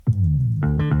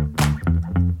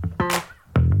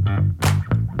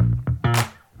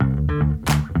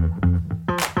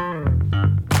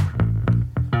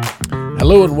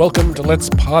Hello and welcome to Let's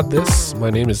Pod This. My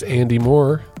name is Andy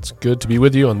Moore. It's good to be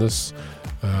with you on this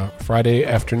Friday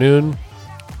afternoon.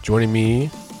 Joining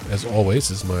me, as always,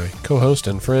 is my co-host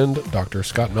and friend, Dr.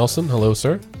 Scott Melson. Hello,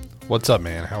 sir. What's up,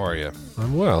 man? How are you?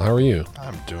 I'm well. How are you?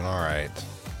 I'm doing all right.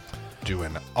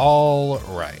 Doing all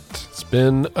right. It's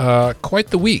been quite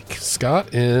the week,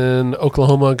 Scott, in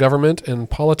Oklahoma government and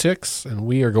politics, and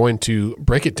we are going to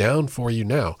break it down for you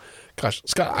now. Gosh,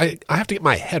 Scott, I have to get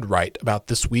my head right about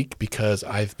this week because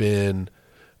I've been,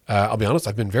 I'll be honest,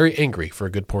 I've been very angry for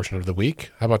a good portion of the week.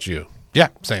 How about you? Yeah,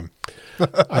 same.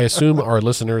 I assume our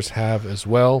listeners have as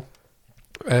well.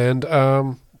 And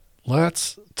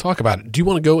let's talk about it. Do you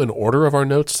want to go in order of our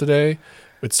notes today?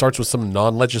 It starts with some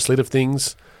non-legislative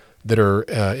things that are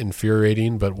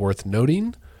infuriating but worth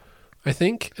noting, I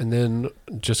think, and then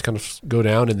just kind of go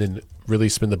down and then really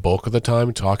spend the bulk of the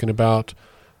time talking about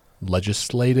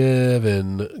legislative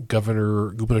and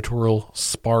gubernatorial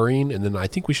sparring. And then I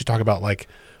think we should talk about like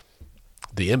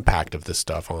the impact of this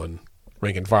stuff on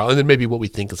rank and file, and then maybe what we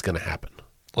think is going to happen.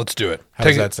 Let's do it. How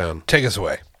does that sound? Take us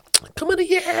away. Come on,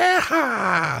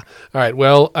 yeah! All right,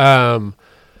 well,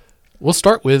 we'll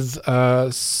start with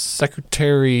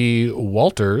Secretary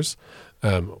Walters.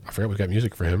 I forgot we've got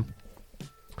music for him.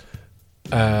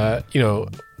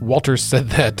 Walters said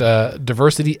that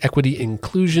diversity, equity,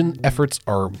 inclusion efforts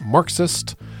are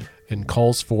Marxist and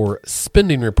calls for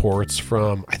spending reports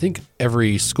from, I think,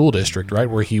 every school district, right?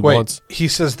 Where he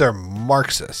says they're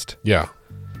Marxist. Yeah.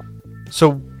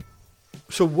 So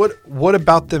what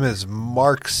about them is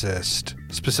Marxist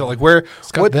specifically? Like where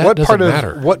Scott,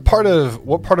 what part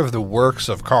of the works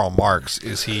of Karl Marx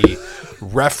is he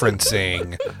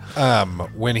referencing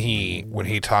when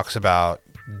he talks about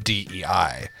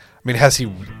DEI? Has he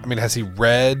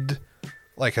read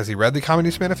the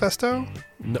Communist Manifesto?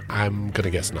 No, I'm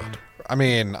gonna guess not.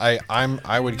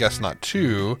 I would guess not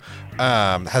too.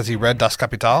 Has he read Das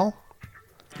Kapital?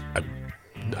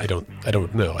 I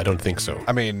don't know. I don't think so.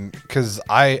 Because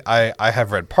I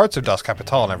have read parts of Das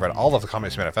Kapital and I've read all of the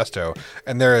Communist Manifesto,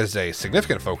 and there is a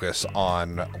significant focus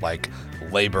on like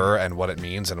labor and what it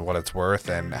means and what it's worth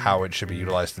and how it should be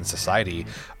utilized in society.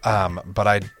 But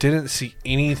I didn't see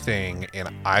anything in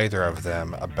either of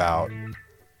them about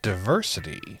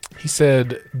diversity. He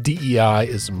said DEI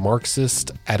is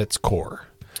Marxist at its core.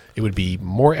 It would be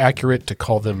more accurate to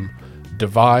call them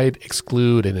divide,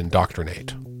 exclude, and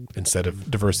indoctrinate instead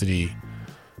of diversity,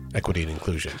 equity, and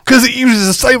inclusion. Because it uses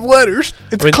the same letters.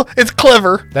 It's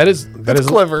clever. That is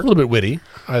clever. A little bit witty,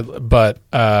 but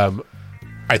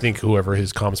I think whoever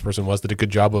his comms person was did a good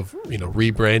job of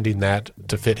rebranding that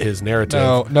to fit his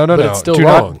narrative. No. But it's still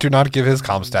wrong. Do not give his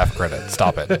comm staff credit.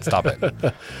 Stop it. Stop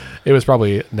it. It was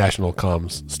probably national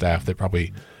comms staff that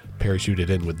probably parachuted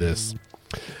in with this.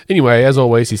 Anyway, as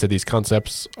always, he said these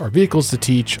concepts are vehicles to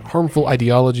teach harmful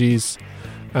ideologies.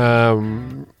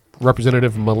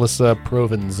 Representative Melissa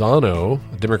Provenzano,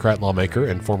 a Democrat lawmaker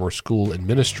and former school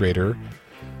administrator,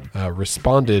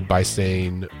 responded by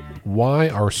saying why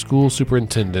our school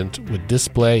superintendent would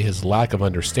display his lack of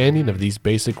understanding of these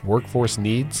basic workforce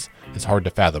needs is hard to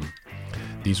fathom.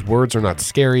 These words are not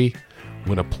scary.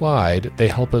 When applied, they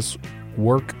help us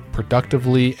work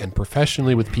productively and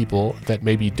professionally with people that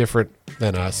may be different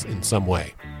than us in some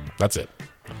way. That's it.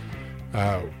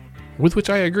 With which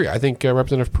I agree. I think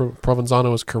Representative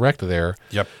Provenzano is correct there.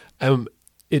 Yep.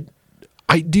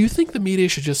 Do you think the media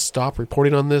should just stop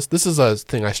reporting on this? This is a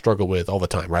thing I struggle with all the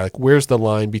time, right? Like, where's the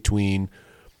line between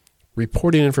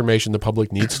reporting information the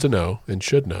public needs to know and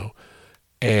should know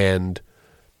and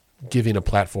giving a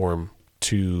platform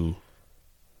to,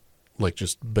 like,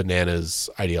 just bananas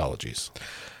ideologies?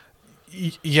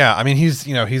 Yeah, he's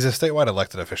a statewide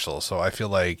elected official, so I feel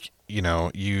like,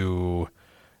 you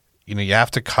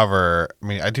have to cover.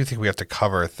 I do think we have to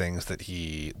cover things that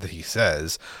he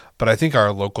says, but I think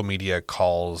our local media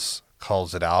calls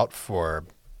it out for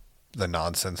the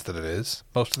nonsense that it is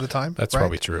most of the time. That's right?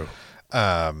 Probably true.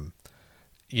 And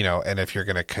if you're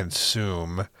going to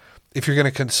consume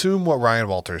what Ryan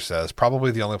Walters says,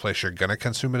 probably the only place you're going to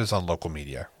consume it is on local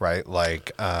media, right?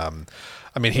 Like,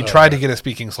 he tried to get a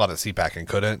speaking slot at CPAC and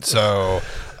couldn't. So,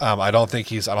 I don't think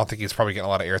he's probably getting a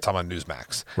lot of airtime on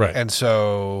Newsmax, right? And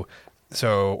so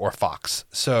or Fox.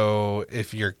 So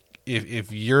if you're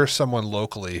someone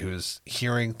locally who's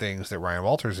hearing things that Ryan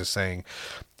Walters is saying,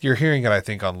 you're hearing it, I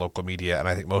think, on local media, and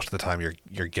I think most of the time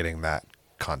you're getting that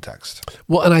context.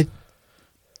 Well, and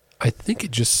I think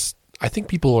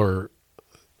people are.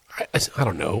 I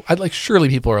don't know. Surely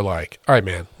people are like, all right,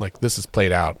 man, like this is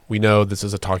played out. We know this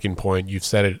is a talking point. You've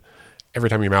said it every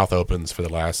time your mouth opens for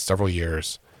the last several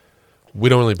years. we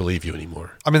don't really believe you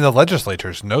anymore. I mean, the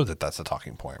legislators know that that's a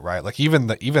talking point, right? Like even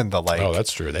the like. Oh,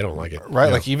 that's true. They don't like it, right?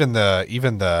 Yeah. Like even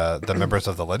the members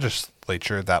of the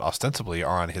legislature that ostensibly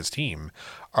are on his team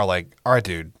are like, all right,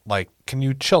 dude, like, can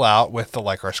you chill out with the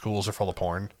like our schools are full of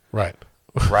porn, right?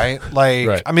 right? Like,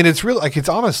 Right. I mean, it's really like it's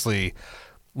honestly.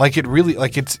 Like it really,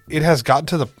 like it has gotten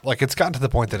to the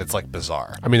point that it's like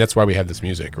bizarre. I mean, that's why we have this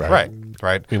music, right?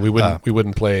 Right. I mean, we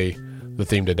wouldn't play the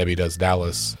theme to Debbie Does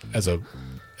Dallas as a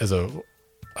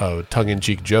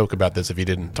tongue-in-cheek joke about this if he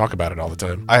didn't talk about it all the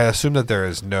time. I assume that there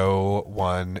is no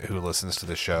one who listens to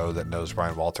the show that knows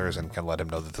Brian Walters and can let him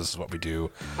know that this is what we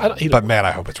do. But man,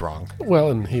 I hope it's wrong. Well,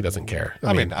 and he doesn't care.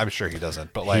 I mean, I'm sure he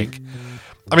doesn't. But like,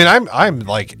 I mean, I'm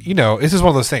like, this is one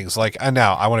of those things. Like, and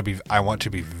now I want to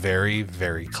be very,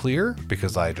 very clear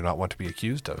because I do not want to be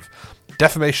accused of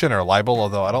defamation or libel.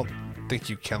 Although I don't think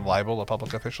you can libel a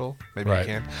public official. Maybe Right.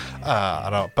 you can. I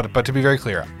don't. But to be very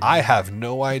clear, I have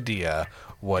no idea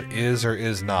what is or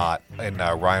is not in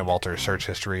Ryan Walters' search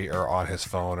history or on his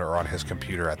phone or on his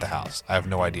computer at the house. I have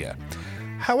no idea.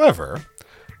 However,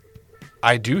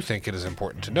 I do think it is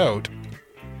important to note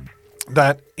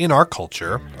that in our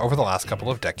culture, over the last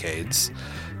couple of decades,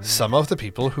 some of the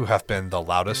people who have been the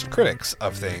loudest critics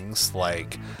of things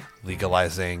like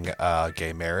legalizing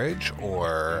gay marriage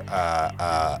or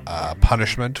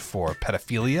punishment for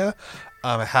pedophilia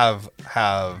have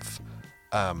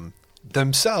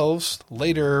themselves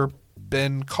later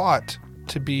been caught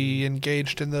to be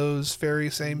engaged in those very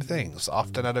same things,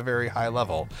 often at a very high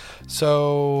level.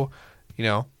 So,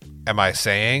 am I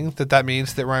saying that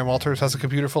means that Ryan Walters has a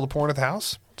computer full of porn at the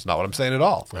house? It's not what I'm saying at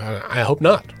all. I hope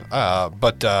not.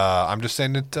 But I'm just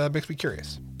saying it makes me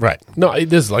curious. Right. No,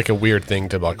 it is like a weird thing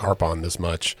to like harp on this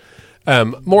much.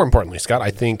 More importantly, Scott,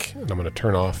 I think, and I'm going to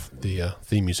turn off the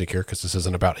theme music here because this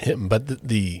isn't about him, but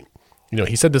he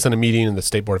said this in a meeting in the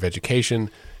State Board of Education.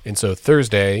 And so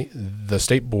Thursday, the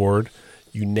state board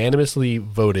unanimously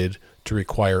voted to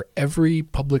require every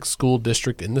public school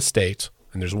district in the state,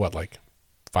 and there's like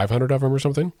 500 of them or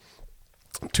something,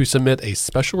 to submit a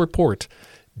special report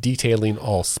detailing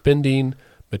all spending,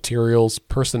 materials,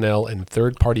 personnel, and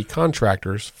third-party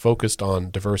contractors focused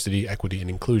on diversity, equity, and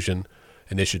inclusion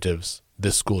initiatives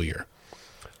this school year.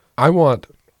 I want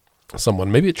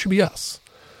someone, maybe it should be us,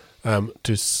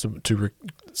 to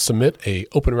submit a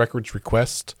open records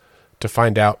request to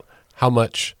find out how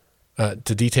much,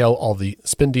 to detail all the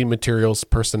spending, materials,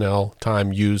 personnel,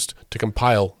 time used to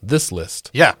compile this list.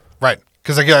 Yeah, right.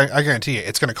 Because I guarantee you,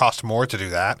 it's going to cost more to do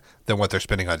that than what they're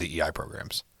spending on DEI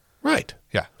programs. Right.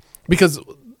 Yeah. Because,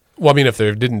 well, I mean, if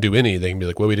they didn't do any, they can be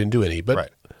like, well, we didn't do any. But,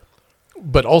 right.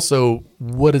 But also,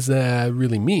 what does that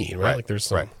really mean? Right. Like there's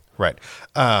some. Right.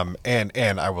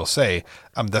 And I will say,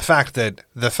 the fact that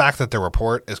the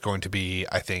report is going to be,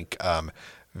 I think,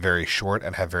 very short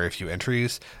and have very few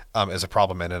entries, is a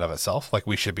problem in and of itself. Like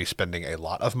we should be spending a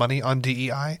lot of money on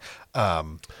DEI,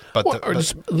 or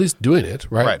just at least doing it,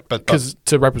 right? Right. But because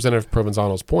to Representative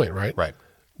Provenzano's point, right? Right.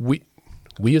 We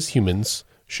as humans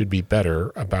should be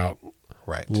better about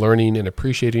right. learning and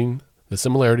appreciating the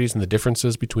similarities and the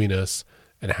differences between us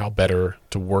and how better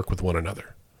to work with one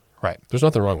another. Right. There's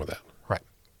nothing wrong with that. Right.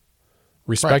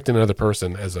 Respecting another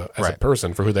person as a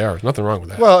person for who they are. There's nothing wrong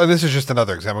with that. Well, and this is just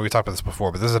another example. We talked about this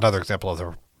before, but this is another example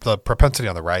of the propensity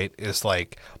on the right is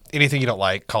like anything you don't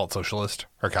like, call it socialist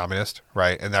or communist,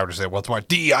 right? And now we're just saying, well, it's more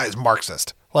DEI is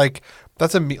Marxist. Like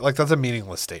that's a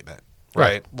meaningless statement,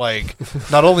 right? Like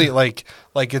not only like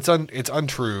it's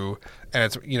untrue, and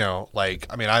it's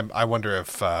I mean I wonder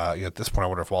if at this point I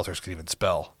wonder if Walters could even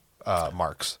spell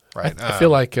Marx, right? I feel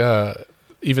like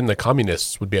even the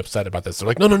communists would be upset about this. They're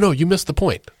like, no, you missed the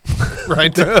point.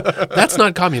 Right. That's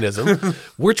not communism.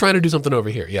 We're trying to do something over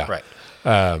here. Yeah. Right.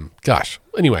 Gosh.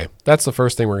 Anyway, that's the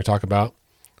first thing we're going to talk about.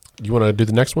 You want to do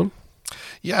the next one?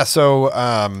 Yeah. So,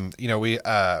 we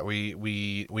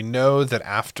know that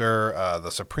after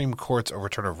the Supreme Court's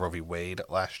overturn of Roe v. Wade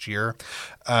last year,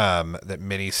 that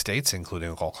many states, including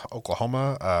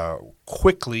Oklahoma,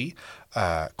 quickly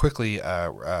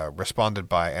responded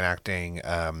by enacting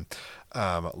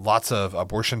lots of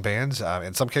abortion bans.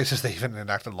 In some cases, they even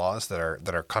enacted laws that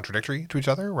are contradictory to each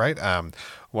other. Right.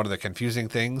 One of the confusing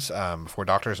things for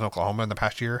doctors in Oklahoma in the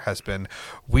past year has been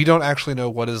we don't actually know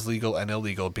what is legal and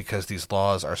illegal because these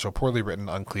laws are so poorly written,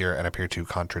 unclear, and appear to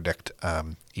contradict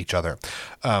each other.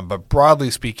 But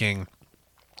broadly speaking,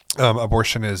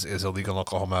 abortion is illegal in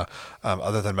Oklahoma,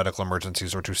 other than medical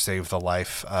emergencies or to save the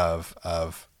life of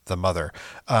the mother.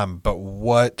 But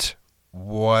what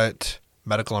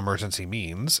medical emergency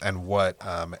means and what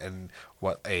it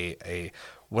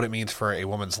means for a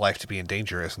woman's life to be in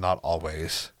danger is not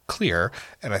always clear.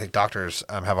 And I think doctors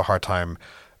have a hard time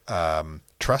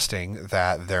trusting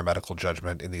that their medical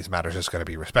judgment in these matters is going to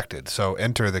be respected. So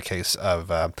enter the case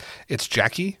of it's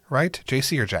Jackie, right?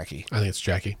 JC or Jackie? I think it's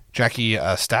Jackie. Jackie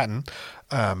Staten.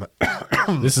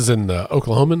 This is in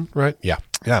Oklahoman, right? Yeah.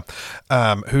 Yeah,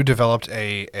 who developed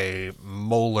a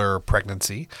molar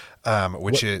pregnancy,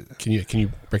 which is Can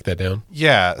you break that down?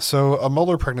 yeah. So a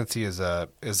molar pregnancy is a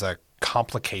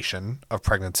complication of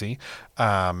pregnancy,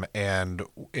 and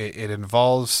it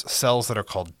involves cells that are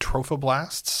called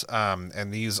trophoblasts,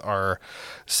 and these are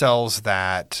cells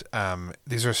that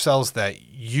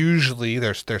usually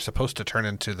they're supposed to turn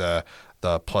into the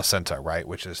placenta, right,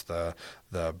 which is the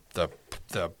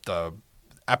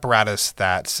apparatus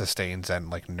that sustains and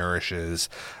like nourishes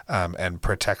and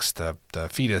protects the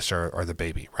fetus or the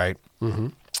baby, right? Mm-hmm.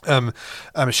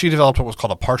 She developed what was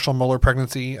called a partial molar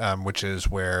pregnancy, which is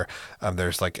where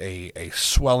there's like a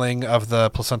swelling of the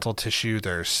placental tissue.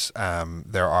 There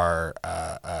are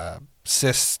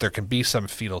cysts. There can be some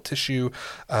fetal tissue,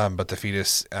 but the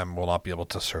fetus will not be able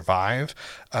to survive,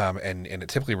 and it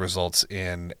typically results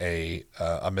in a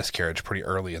miscarriage pretty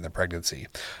early in the pregnancy,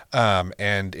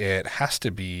 and it has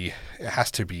to be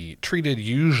treated.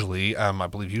 Usually, I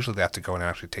believe they have to go in and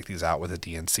actually take these out with a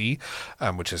DNC,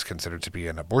 which is considered to be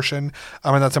an abortion,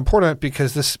 and that's important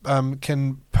because this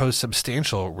can pose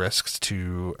substantial risks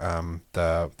to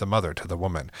the mother, to the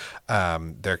woman.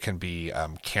 There can be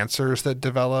cancers that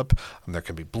develop. There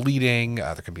can be bleeding.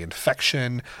 There can be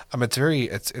infection.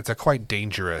 It's a quite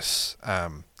dangerous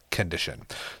condition.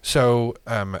 So,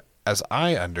 as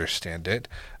I understand it,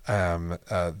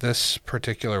 this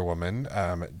particular woman,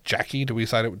 Jackie, did we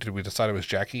decide it was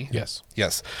Jackie? Yes.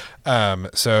 Yes.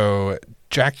 So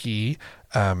Jackie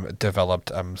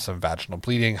developed some vaginal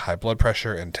bleeding, high blood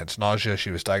pressure, intense nausea.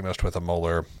 She was diagnosed with a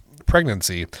molar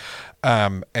pregnancy,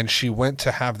 and she went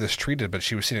to have this treated, but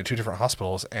she was seen at two different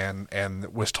hospitals and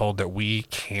was told that we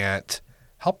can't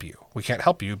help you. We can't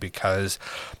help you because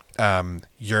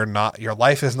your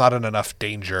life is not in enough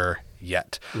danger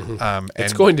yet. Mm-hmm.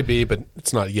 It's going to be, but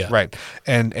it's not yet. Right.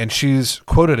 And she's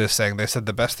quoted as saying, they said,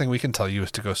 the best thing we can tell you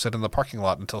is to go sit in the parking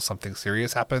lot until something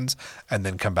serious happens and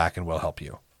then come back and we'll help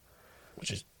you.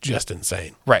 Which is just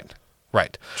insane. Right.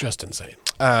 Just insane.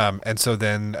 And so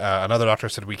then another doctor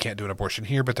said, we can't do an abortion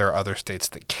here, but there are other states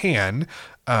that can.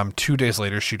 2 days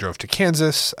later, she drove to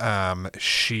Kansas. 2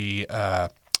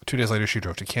 days later, she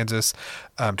drove to Kansas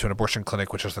to an abortion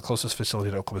clinic, which is the closest facility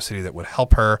to Oklahoma City that would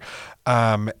help her.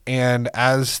 And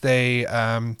as they're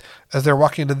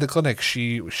walking into the clinic,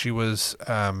 she was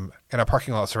in a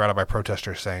parking lot surrounded by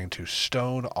protesters saying to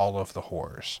stone all of the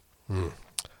whores. Mm.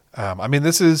 I mean,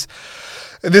 this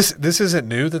isn't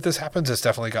new that this happens. It's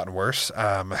definitely gotten worse.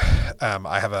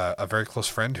 I have a very close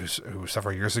friend who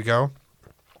several years ago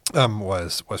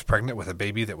was pregnant with a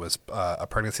baby that was a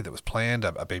pregnancy that was planned,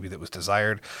 a baby that was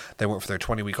desired. They went for their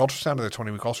 20-week ultrasound. At their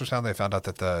 20-week ultrasound, they found out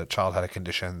that the child had a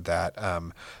condition that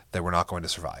they were not going to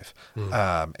survive.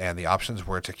 Mm. And the options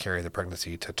were to carry the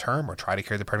pregnancy to term or try to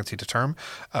carry the pregnancy to term,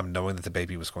 knowing that the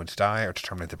baby was going to die, or to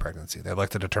terminate the pregnancy. They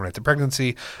elected to terminate the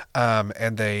pregnancy,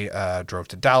 and they drove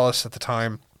to Dallas at the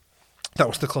time. That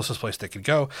was the closest place they could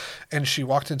go. And she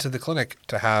walked into the clinic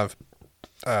to have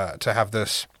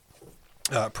this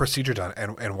procedure done,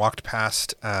 and walked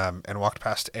past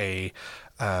a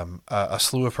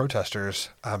slew of protesters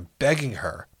begging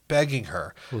her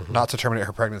mm-hmm. not to terminate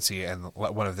her pregnancy and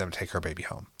let one of them take her baby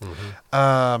home.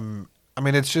 Mm-hmm. I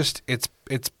mean, it's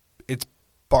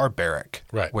barbaric,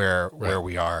 right, where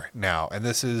we are now, and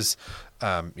this is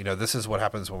this is what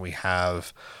happens when we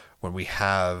have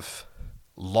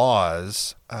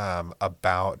laws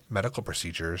about medical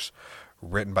procedures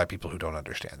written by people who don't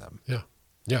understand them. Yeah.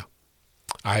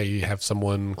 I have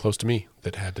someone close to me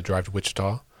that had to drive to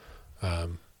Wichita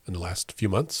in the last few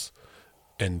months,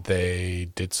 and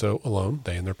they did so alone,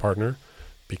 they and their partner,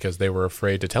 because they were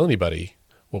afraid to tell anybody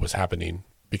what was happening,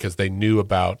 because they knew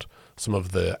about some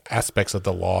of the aspects of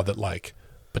the law that like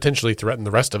potentially threaten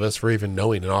the rest of us for even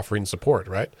knowing and offering support,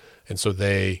 right? And so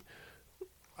they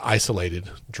isolated,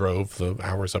 drove the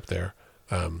hours up there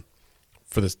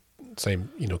for this same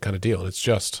kind of deal. And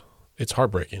it's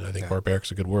heartbreaking. I think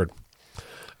barbaric's a good word.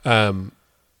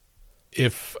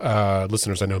 If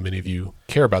listeners, I know many of you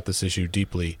care about this issue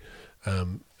deeply,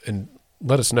 and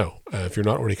let us know. If you're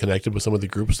not already connected with some of the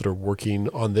groups that are working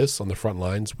on this on the front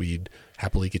lines, we'd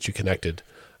happily get you connected.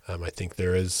 I think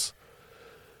Oklahomans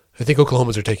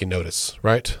are taking notice,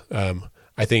 right?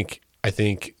 I think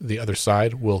the other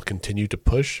side will continue to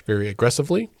push very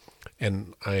aggressively,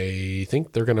 and I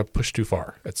think they're going to push too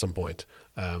far at some point,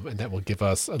 and that will give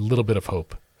us a little bit of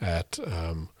hope at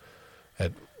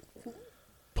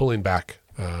pulling back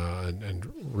and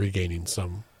regaining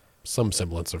some some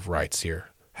semblance of rights here,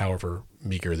 however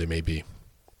meager they may be.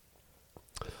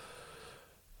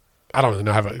 I don't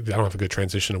know. I don't have a good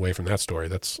transition away from that story.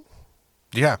 That's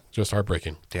just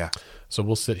heartbreaking. Yeah. So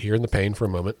we'll sit here in the pain for a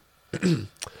moment, and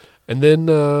then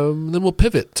we'll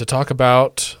pivot to talk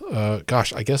about,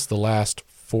 I guess the last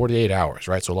 48 hours,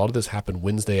 right? So a lot of this happened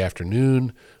Wednesday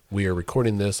afternoon. We are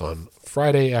recording this on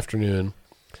Friday afternoon.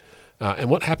 And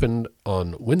what happened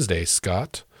on Wednesday,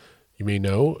 Scott, you may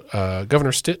know,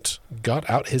 Governor Stitt got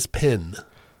out his pen,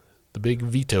 the big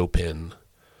veto pen,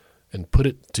 and put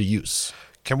it to use.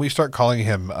 Can we start calling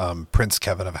him Prince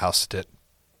Kevin of House Stitt?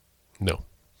 No.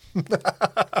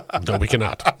 No, we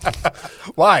cannot.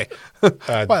 Why?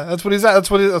 Why? That's what he's that's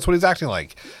what he's acting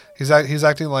like. He's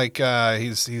acting like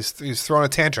he's throwing a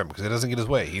tantrum because he doesn't get his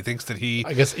way. He thinks that he.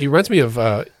 I guess he reminds me of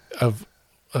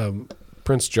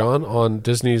Prince John on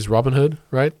Disney's Robin Hood,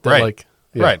 right? Right.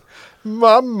 Right.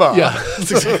 Mama. Yeah.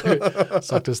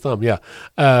 Sucked his thumb. Yeah.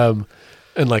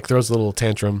 And like throws a little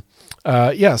tantrum.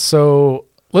 So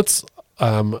let's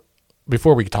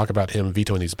before we talk about him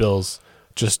vetoing these bills,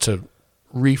 just to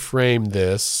reframe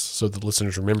this so the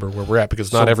listeners remember where we're at,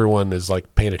 because not everyone is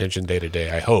like paying attention day to day,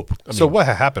 I hope. What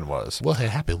had happened was that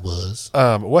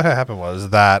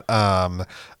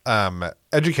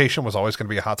education was always going to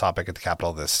be a hot topic at the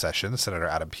Capitol this session. Senator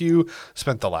Adam Pugh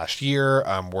spent the last year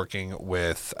working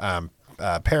with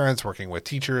parents, working with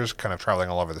teachers, kind of traveling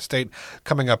all over the state,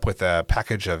 coming up with a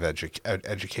package of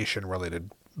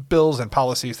education-related bills and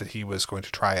policies that he was going to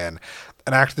try and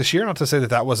enact this year. Not to say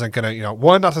that wasn't going to,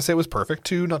 one, not to say it was perfect,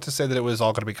 two, not to say that it was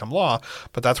all going to become law,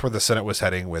 but that's where the Senate was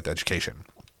heading with education.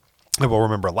 And we'll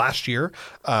remember last year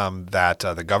that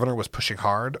the governor was pushing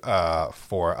hard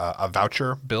for a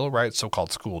voucher bill, right?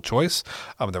 So-called school choice.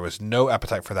 There was no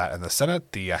appetite for that in the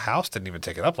Senate. The House didn't even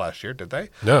take it up last year, did they?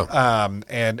 No.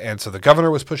 And so the governor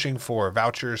was pushing for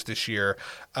vouchers this year,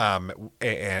 and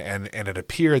it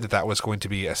appeared that was going to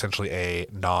be essentially a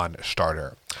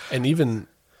non-starter. And even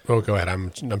go ahead.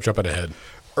 I'm jumping ahead.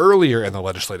 Earlier in the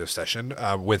legislative session,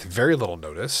 with very little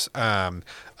notice,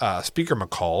 Speaker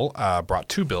McCall brought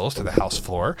two bills to the House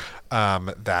floor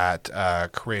that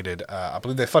created, I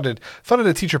believe they funded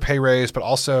a teacher pay raise, but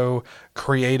also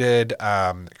created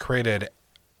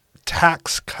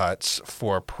tax cuts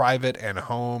for private and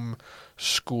home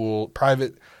school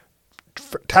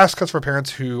tax cuts for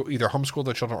parents who either homeschool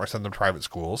their children or send them to private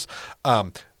schools.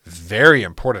 Very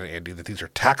important, Andy, that these are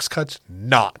tax cuts,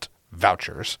 not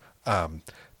vouchers.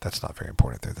 That's not very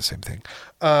important. They're the same thing.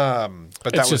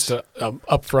 But it's just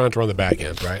up front or on the back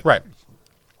end, right? Right.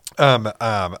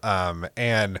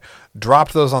 And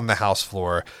dropped those on the House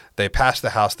floor. They passed the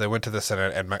House. They went to the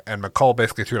Senate, and McCall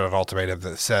basically threw out an ultimatum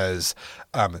that says,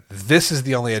 this is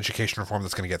the only education reform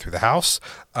that's going to get through the House.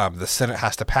 The Senate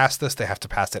has to pass this. They have to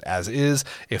pass it as is.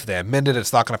 If they amend it,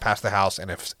 it's not going to pass the House.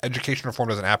 And if education reform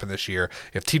doesn't happen this year,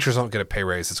 if teachers don't get a pay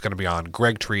raise, it's going to be on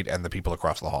Greg Treat and the people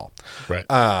across the hall. Right.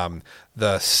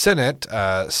 The Senate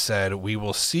said, we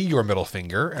will see your middle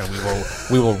finger and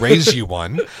we will raise you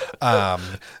one.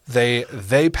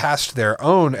 They passed their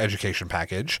own education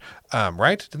package,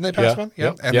 right? Didn't they pass one?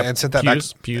 Yeah. And sent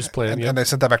that Pew's plan. And they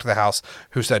sent that back to the House,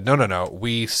 who said, no,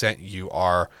 we sent you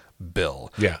our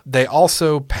bill. Yeah. They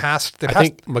also passed. I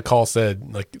think McCall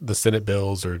said like the Senate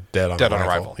bills are dead on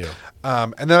arrival. Yeah.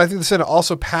 And then I think the Senate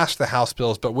also passed the House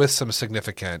bills, but with some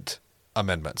significant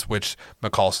amendments, which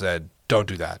McCall said, don't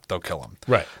do that. They'll kill them.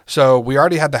 Right. So we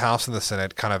already had the House and the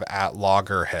Senate kind of at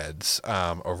loggerheads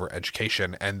over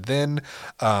education. And then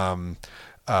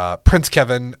Prince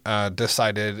Kevin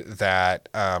decided that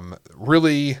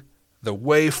really the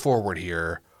way forward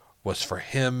here was for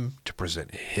him to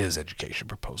present his education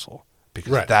proposal,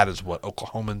 because that is what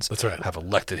Oklahomans have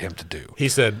elected him to do. He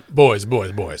said, boys,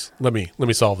 let me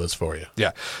solve this for you.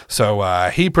 Yeah. So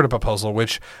he put a proposal,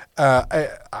 which I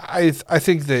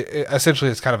think that essentially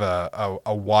it's kind of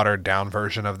a watered down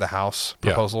version of the House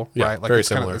proposal, right? Like very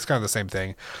similar. It's kind of the same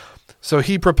thing. So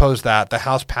he proposed that. The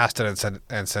House passed it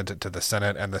and sent it to the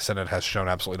Senate, and the Senate has shown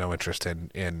absolutely no interest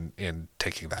in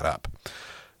taking that up.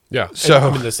 Yeah.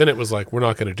 So the Senate was like, we're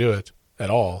not going to do it at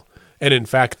all. And in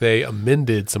fact, they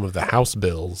amended some of the House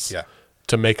bills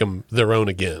to make them their own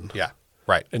again. Yeah,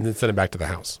 right. And then send it back to the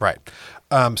House. Right.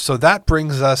 So that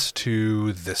brings us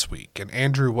to this week. And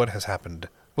Andrew, what has happened?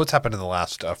 What's happened in the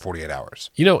last 48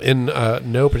 hours? In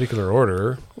no particular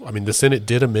order, the Senate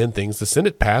did amend things. The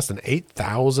Senate passed an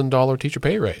 $8,000 teacher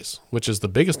pay raise, which is the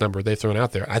biggest number they've thrown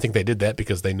out there. I think they did that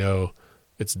because they know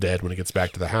it's dead when it gets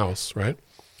back to the House, right?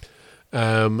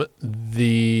 They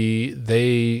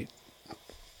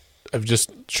have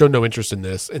just shown no interest in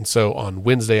this. And so on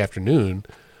Wednesday afternoon,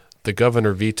 the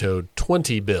governor vetoed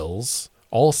 20 bills,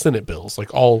 all Senate bills,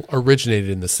 like all originated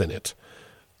in the Senate,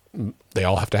 they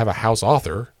all have to have a House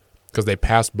author because they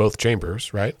passed both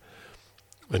chambers, right?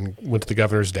 And went to the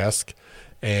governor's desk.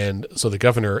 And so the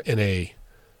governor, in a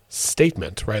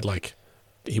statement, right, like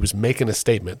he was making a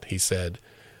statement, he said,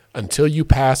 until you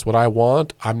pass what I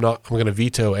want, I'm going to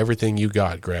veto everything you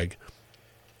got, Greg.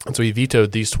 And so he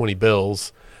vetoed these 20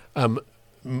 bills.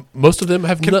 Most of them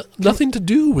have nothing to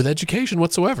do with education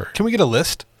whatsoever. Can we get a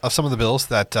list of some of the bills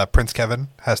that Prince Kevin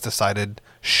has decided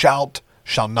shall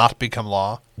not become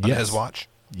law on his watch?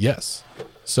 Yes.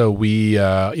 So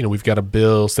we've got a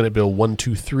bill, Senate Bill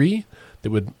 123, that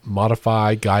would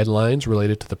modify guidelines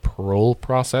related to the parole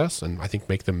process and I think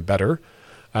make them better.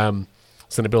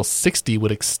 Senate Bill 60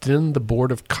 would extend the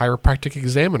Board of Chiropractic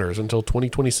Examiners until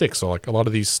 2026. So like a lot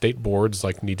of these state boards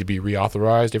like need to be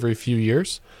reauthorized every few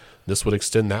years. This would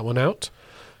extend that one out.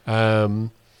 The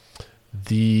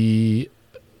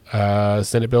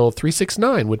Senate Bill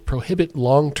 369 would prohibit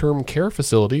long-term care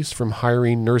facilities from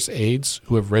hiring nurse aides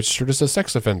who have registered as a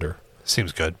sex offender.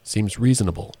 Seems good. Seems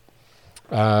reasonable.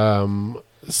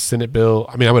 Senate Bill,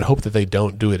 I would hope that they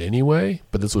don't do it anyway,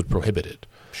 but this would prohibit it.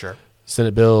 Sure.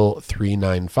 Senate Bill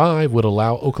 395 would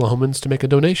allow Oklahomans to make a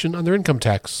donation on their income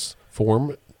tax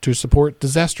form to support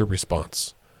disaster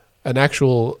response, an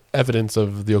actual evidence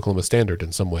of the Oklahoma Standard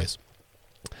in some ways.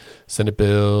 Senate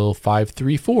Bill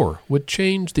 534 would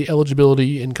change the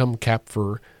eligibility income cap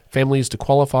for families to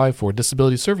qualify for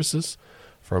disability services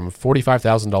from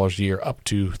 $45,000 a year up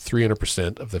to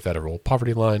 300% of the federal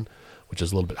poverty line, which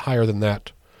is a little bit higher than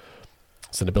that.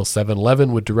 Senate Bill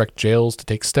 711 would direct jails to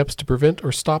take steps to prevent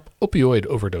or stop opioid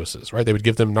overdoses, right? They would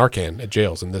give them Narcan at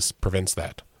jails, and this prevents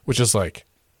that, which is like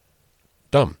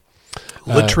dumb.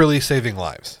 Literally saving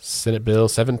lives. Senate Bill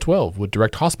 712 would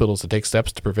direct hospitals to take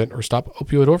steps to prevent or stop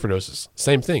opioid overdoses.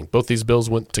 Same thing. Both these bills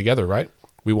went together, right?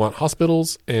 We want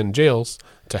hospitals and jails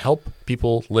to help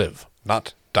people live.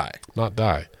 Not die. Not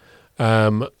die.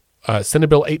 Senate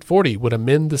Bill 840 would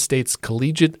amend the state's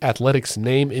collegiate athletics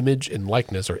name, image, and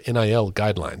likeness, or NIL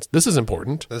guidelines. This is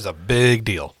important. This is a big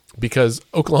deal. Because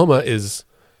Oklahoma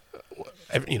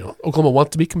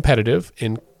wants to be competitive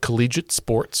in collegiate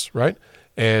sports, right?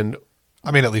 And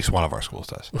at least one of our schools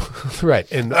does. Right.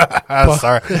 And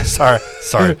sorry,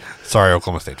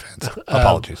 Oklahoma State fans.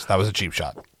 Apologies. That was a cheap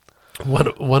shot.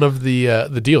 One of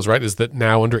the deals, right, is that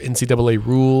now under NCAA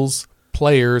rules,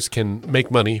 players can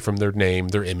make money from their name,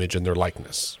 their image, and their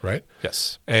likeness, right?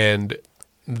 Yes.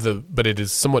 But it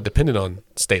is somewhat dependent on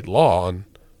state law on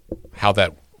how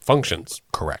that functions.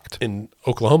 Correct. In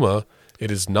Oklahoma, it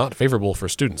is not favorable for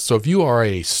students. So if you are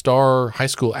a star high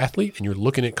school athlete and you're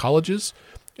looking at colleges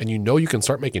and you know you can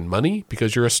start making money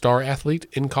because you're a star athlete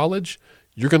in college,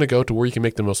 you're going to go to where you can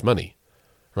make the most money,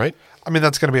 right?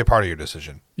 That's going to be a part of your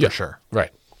decision, for sure.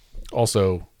 Right.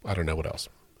 Also, I don't know what else.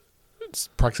 It's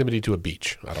proximity to a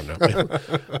beach. I don't know.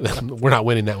 We're not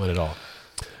winning that one at all.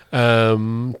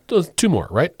 Two more,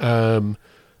 right? There's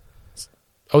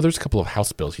a couple of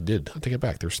House bills he did. I'll take it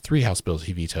back. There's 3 House bills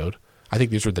he vetoed. I think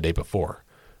these were the day before.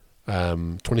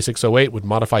 2608 would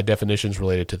modify definitions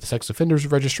related to the Sex Offenders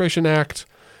Registration Act.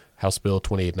 House Bill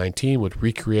 2819 would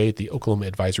recreate the Oklahoma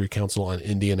Advisory Council on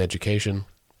Indian Education.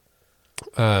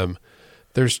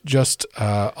 There's just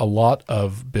a lot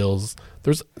of bills.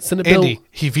 There's Senate Andy, bill.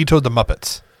 he vetoed the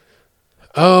Muppets.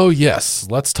 Oh, yes.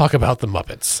 Let's talk about the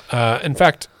Muppets. In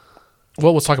fact,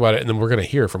 let's talk about it, and then we're going to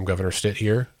hear from Governor Stitt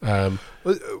here.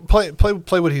 Play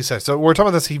what he says. So we're talking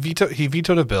about this. He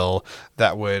vetoed a bill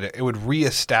that would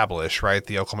reestablish, right,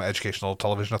 the Oklahoma Educational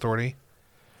Television Authority.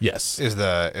 Yes. So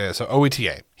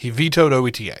OETA. He vetoed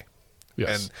OETA.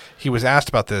 Yes. And he was asked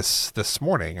about this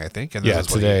morning, I think. And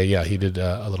today. He did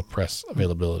a little press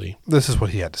availability. This is what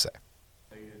he had to say.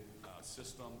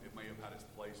 System. It may have had its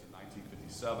place in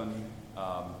 1957.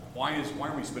 Why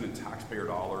are we spending taxpayer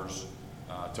dollars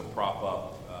to prop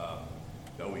up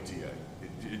the OETA?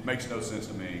 It makes no sense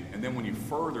to me. And then when you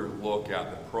further look at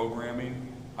the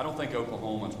programming, I don't think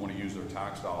Oklahomans want to use their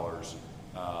tax dollars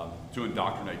to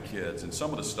indoctrinate kids. And some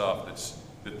of the stuff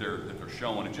that they're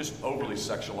showing, it just overly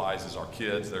sexualizes our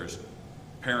kids. There's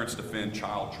Parents Defend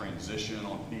Child Transition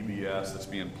on PBS that's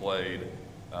being played.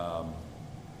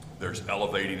 There's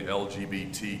Elevating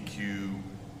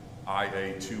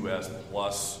LGBTQIA2S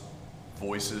plus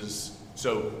voices.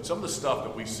 So some of the stuff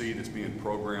that we see that's being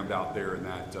programmed out there in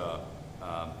that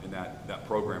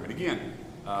program. And again,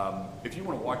 if you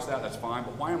want to watch that, that's fine.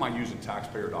 But why am I using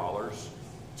taxpayer dollars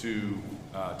to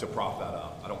prop that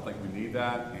up? I don't think we need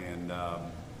that, and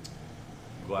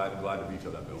glad to veto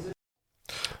that bill.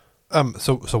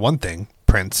 So one thing,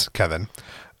 Prince Kevin,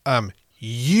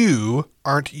 you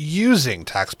aren't using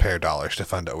taxpayer dollars to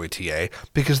fund OETA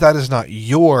because that is not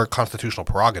your constitutional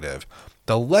prerogative.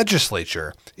 The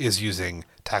legislature is using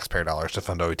taxpayer dollars to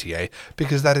fund OETA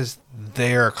because that is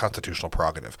their constitutional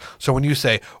prerogative. So when you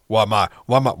say, why am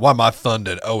I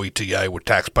funding OETA with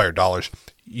taxpayer dollars?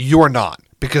 You're not,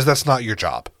 because that's not your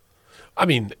job. I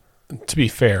mean, to be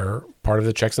fair, part of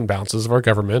the checks and balances of our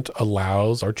government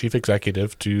allows our chief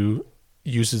executive to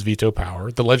use his veto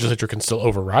power. The legislature can still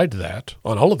override that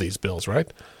on all of these bills,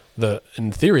 right?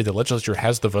 In theory, the legislature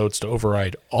has the votes to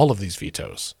override all of these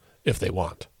vetoes if they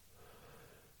want.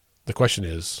 The question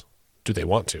is, do they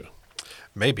want to?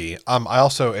 Maybe. I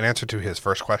also, in answer to his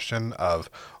first question of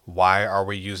why are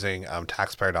we using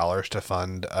taxpayer dollars to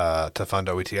fund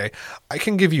OETA, I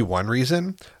can give you one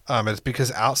reason. It's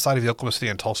because outside of the Oklahoma City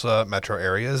and Tulsa metro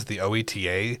areas, the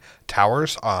OETA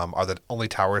towers are the only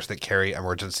towers that carry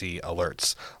emergency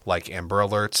alerts, like Amber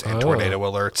Alerts and tornado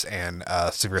alerts and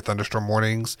severe thunderstorm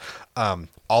warnings.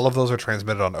 All of those are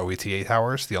transmitted on OETA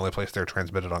towers. The only place they're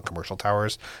transmitted on commercial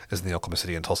towers is in the Oklahoma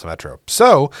City and Tulsa metro.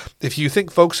 So if you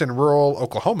think folks in rural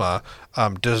Oklahoma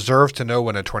deserve to know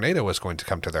when a tornado is going to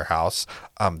come to their house,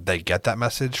 they get that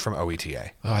message from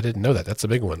OETA. Oh, I didn't know that. That's a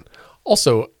big one.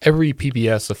 Also, every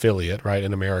PBS affiliate, right,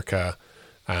 in America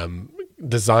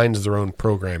designs their own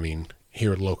programming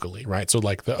here locally, right? So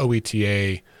like the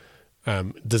OETA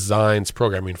designs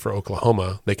programming for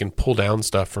Oklahoma. They can pull down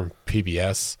stuff from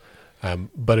PBS,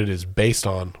 but it is based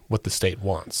on what the state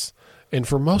wants. And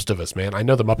for most of us, man, I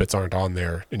know the Muppets aren't on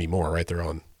there anymore, right? They're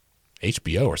on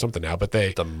HBO or something now, but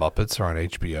The Muppets are on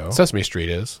HBO? Sesame Street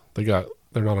is. They're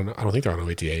not on, I don't think they're on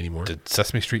OETA anymore. Did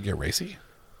Sesame Street get racy?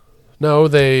 No,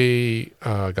 they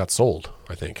got sold,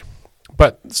 I think.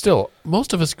 But still,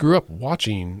 most of us grew up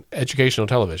watching educational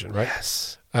television, right?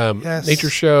 Yes. Yes.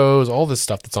 Nature shows, all this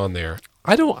stuff that's on there.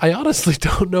 I honestly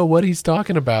don't know what he's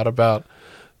talking about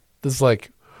this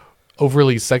like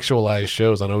overly sexualized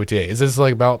shows on OETA. Is this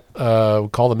like about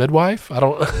Call the Midwife?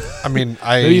 I mean,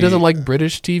 maybe he doesn't like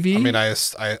British TV. I mean,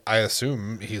 I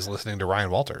assume he's listening to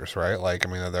Ryan Walters, right? Like, I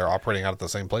mean, they're operating out of the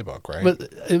same playbook, right? But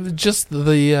it was just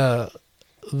the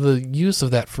use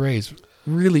of that phrase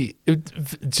really it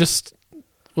just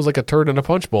was like a turd in a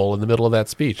punch bowl in the middle of that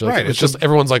speech. Like, right. It's just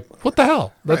everyone's like, what the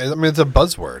hell? Right. I mean, it's a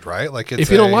buzzword, right? Like, if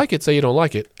you don't like it, say you don't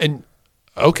like it. And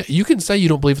okay, you can say you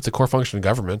don't believe it's a core function of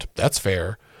government. That's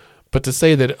fair. But to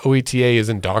say that OETA is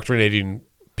indoctrinating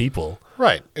people.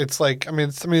 Right. It's like,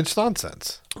 it's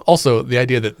nonsense. Also, the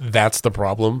idea that that's the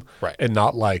problem. Right. And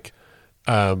not like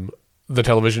the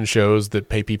television shows that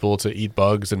pay people to eat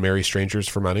bugs and marry strangers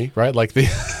for money, right? Like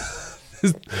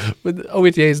but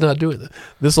OETA is not doing that.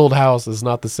 This Old House is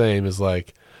not the same as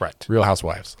like Real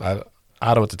Housewives. I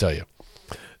don't know what to tell you.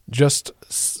 Just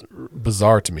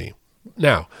bizarre to me.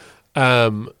 Now,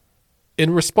 in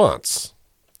response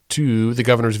to the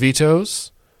governor's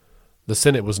vetoes, the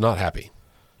Senate was not happy.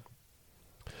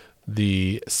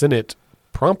 The Senate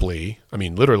promptly,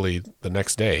 literally the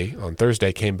next day, on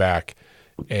Thursday, came back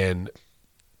and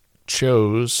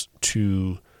chose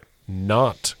to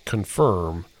not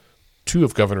confirm two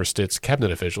of Governor Stitt's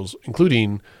cabinet officials,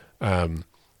 including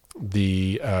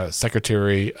the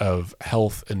Secretary of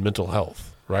Health and Mental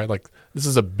Health, right? Like, this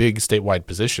is a big statewide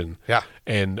position. Yeah.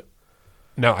 And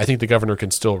now I think the governor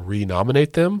can still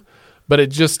renominate them, but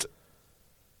it just,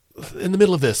 in the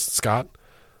middle of this, Scott,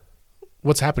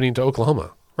 what's happening to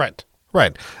Oklahoma? Right.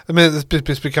 Right. I mean, it's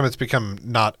become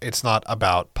it's not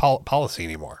about policy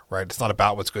anymore, right? It's not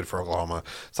about what's good for Oklahoma.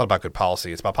 It's not about good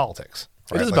policy. It's about politics.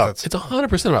 Right? It's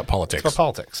 100% about politics. It's about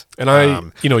politics. And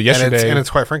yesterday, and it's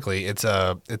quite frankly, it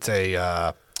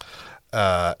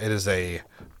is a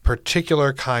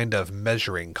particular kind of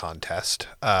measuring contest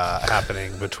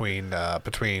happening between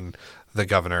the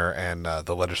governor and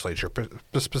the legislature,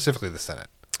 specifically the Senate.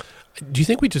 Do you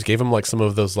think we just gave him like some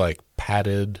of those like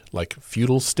padded like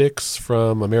feudal sticks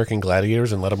from American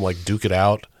Gladiators and let him like duke it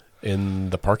out in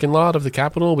the parking lot of the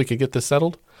Capitol? We could get this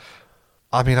settled.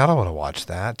 I mean, I don't want to watch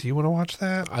that. Do you want to watch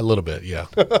that? A little bit, yeah.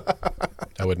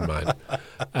 I wouldn't mind.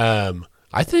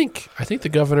 I think the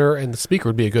governor and the speaker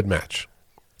would be a good match.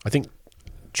 I think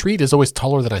Treat is always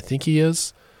taller than I think he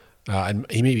is, and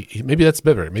maybe that's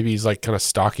better. Maybe he's like kind of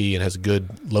stocky and has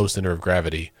good low center of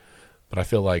gravity. But I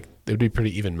feel like it would be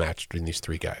pretty even matched between these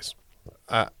three guys.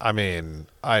 Thumb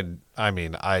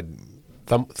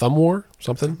war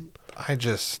something.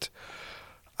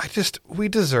 We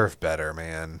deserve better,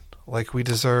 man. Like we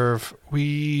deserve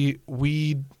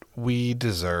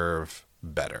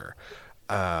better.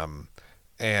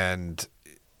 And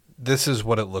this is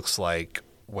what it looks like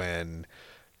when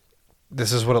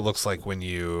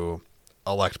you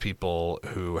elect people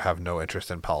who have no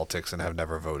interest in politics and have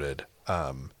never voted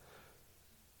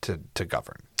to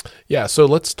govern. Yeah, so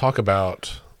let's talk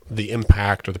about the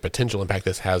impact or the potential impact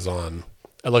this has on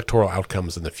electoral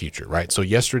outcomes in the future, right? So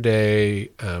yesterday,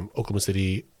 Oklahoma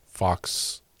City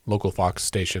local Fox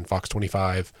station, Fox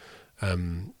 25,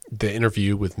 the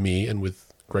interview with me and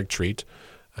with Greg Treat,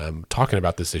 talking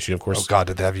about this issue. Of course, Oh God,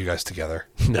 did they have you guys together?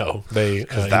 no, they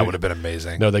That would have been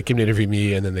amazing. no, they came to interview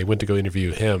me, and then they went to go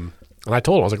interview him. And I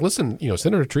told him, I was like, listen,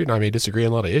 Senator Treat and I may disagree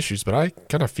on a lot of issues, but I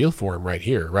kind of feel for him right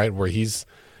here, right, where he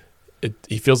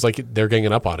feels like they're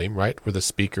ganging up on him, right, where the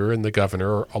speaker and the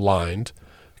governor are aligned,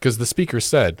 because the speaker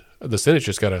said the Senate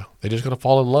just gotta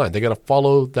fall in line. They gotta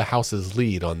follow the House's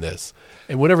lead on this.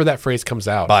 And whenever that phrase comes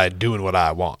out, By doing what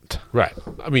I want. right?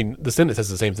 I mean, the Senate says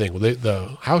the same thing. Well,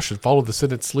 the House should follow the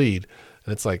Senate's lead,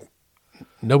 and it's like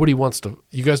nobody wants to.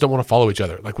 You guys don't want to follow each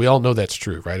other. Like we all know that's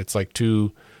true, right? It's like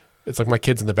my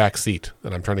kids in the back seat,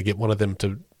 and I'm trying to get one of them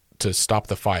to stop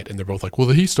the fight, and they're both like, "Well,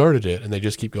 he started it," and they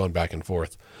just keep going back and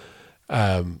forth.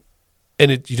 And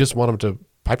you just want them to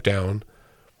pipe down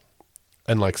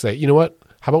and like say, you know what?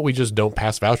 How about we just don't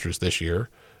pass vouchers this year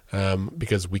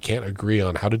because we can't agree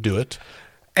on how to do it.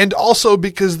 And also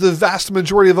because the vast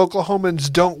majority of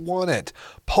Oklahomans don't want it.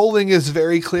 Polling is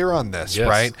very clear on this, Yes,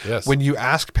 right? yes. When you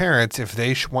ask parents if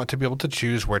they want to be able to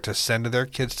choose where to send their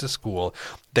kids to school,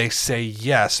 they say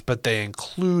yes, but they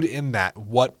include in that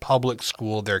what public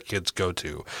school their kids go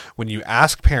to. When you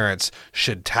ask parents,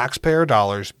 should taxpayer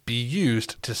dollars be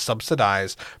used to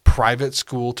subsidize private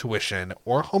school tuition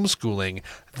or homeschooling,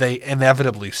 they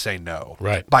inevitably say no.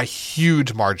 Right. By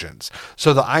huge margins.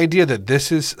 So the idea that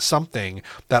this is something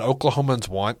that Oklahomans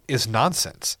want is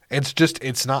nonsense.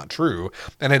 It's not true.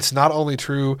 And it's not only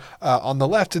true on the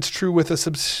left, it's true with a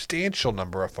substantial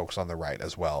number of folks on the right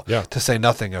as well. Yeah. To say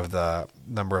nothing of the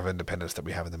number of independents that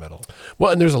we have in the middle.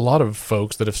 Well, and there's a lot of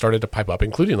folks that have started to pipe up,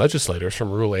 including legislators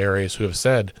from rural areas who have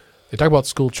said, they talk about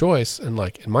school choice, and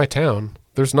like in my town,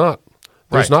 there's not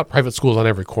private schools on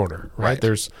every corner, right?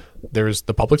 Right. There's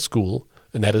the public school,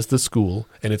 and that is the school,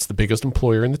 and it's the biggest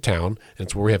employer in the town, and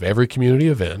it's where we have every community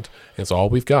event, and it's all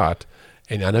we've got.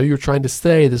 And I know you're trying to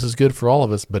say this is good for all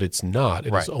of us, but it's not.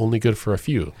 It is only good for a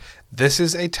few. This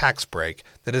is a tax break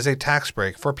that is a tax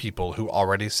break for people who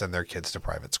already send their kids to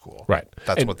private school. Right.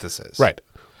 That's what this is. Right.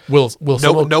 Will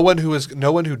No one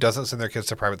who doesn't send their kids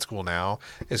to private school now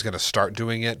is going to start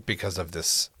doing it because of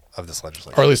this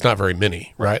legislation. or at least not very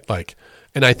many, right? Like,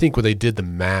 and I think when they did the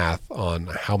math on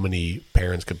how many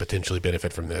parents could potentially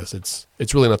benefit from this,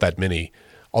 it's really not that many.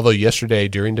 Although yesterday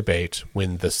during debate,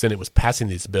 when the Senate was passing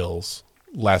these bills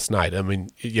last night, I mean,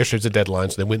 yesterday's a deadline,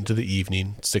 so they went into the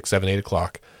evening, 6, 7, 8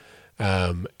 o'clock,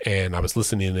 and I was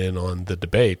listening in on the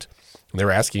debate, and they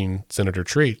were asking Senator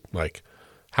Treat, like,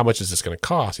 how much is this going to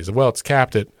cost? He said, well, it's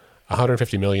capped at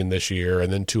 $150 million this year,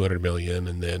 and then $200 million,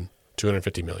 and then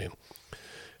 $250 million.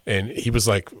 And he was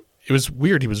like, it was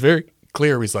weird. He was very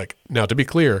clear. He's like, now, to be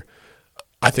clear,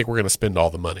 I think we're going to spend all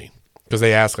the money. Because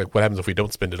they asked, like, what happens if we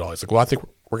don't spend it all? He's like, well, I think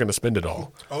we're going to spend it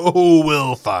all. Oh,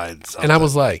 we'll find something. And I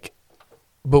was like,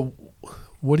 but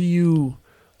what do you,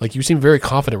 like, you seem very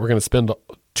confident we're going to spend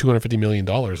 $250 million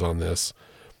on this.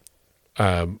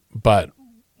 But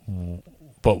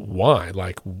why?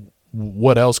 Like,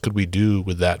 what else could we do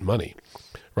with that money?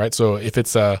 Right? So if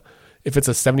it's a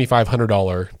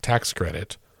 $7,500 tax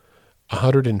credit,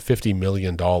 $150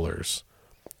 million,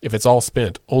 if it's all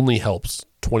spent, only helps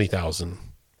 20,000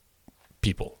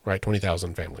 people, right?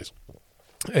 20,000 families.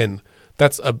 And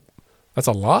that's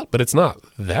a lot, but it's not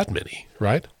that many,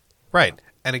 right? Right.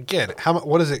 And again,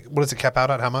 what does it cap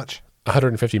out at? How much?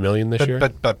 150 million this year.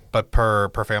 But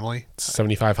per family?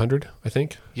 7,500, I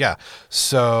think. Yeah.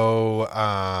 So,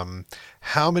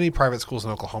 how many private schools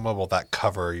in Oklahoma will that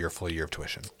cover your full year of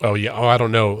tuition? Oh yeah. Oh, I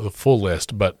don't know the full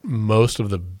list, but most of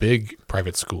the big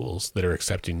private schools that are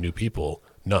accepting new people,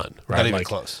 none. Right? Not even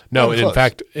close. No, Not even in close.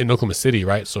 fact, in Oklahoma City,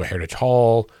 right? So Heritage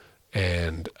Hall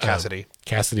and Cassidy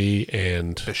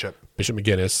and Bishop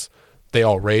McGinnis, they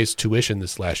all raised tuition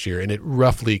this last year, and it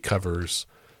roughly covers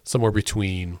somewhere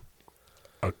between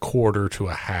a quarter to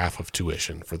a half of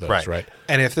tuition for those, right?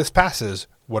 And if this passes,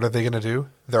 what are they going to do?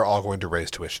 They're all going to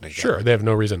raise tuition again. Sure, they have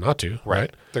no reason not to,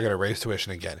 right? They're going to raise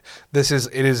tuition again. It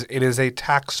is a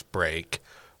tax break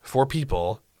for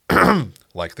people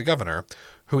like the governor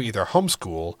who either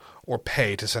homeschool or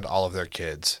pay to send all of their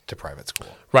kids to private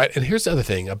school. Right. And here's the other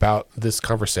thing about this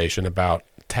conversation about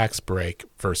tax break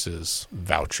versus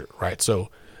voucher, right? So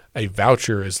a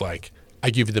voucher is like, I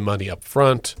give you the money up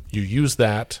front, you use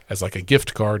that as like a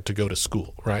gift card to go to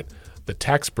school, right? The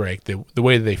tax break, the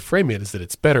way they frame it is that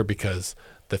it's better because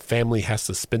the family has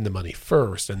to spend the money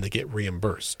first and they get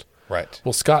reimbursed. Right.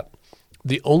 Well, Scott,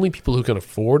 the only people who can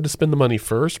afford to spend the money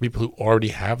first are people who already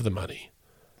have the money,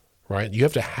 right? You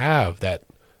have to have that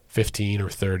 $15,000 or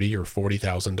 $30,000 or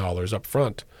 $40,000 up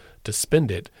front to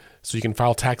spend it so you can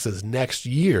file taxes next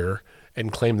year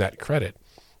and claim that credit.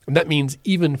 And that means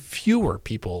even fewer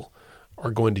people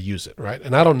are going to use it, right?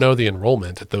 And I don't know the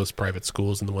enrollment at those private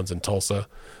schools and the ones in Tulsa,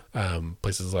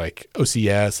 places like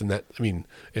OCS and that. I mean,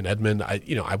 in Edmond,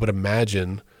 I would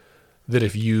imagine that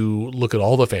if you look at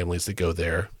all the families that go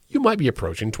there, you might be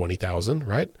approaching 20,000,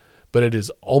 right? But it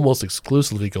is almost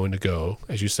exclusively going to go,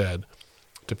 as you said,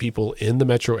 to people in the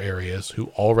metro areas who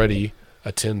already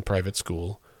attend private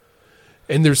school.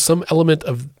 And there's some element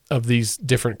of these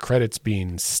different credits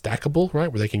being stackable,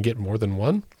 right, where they can get more than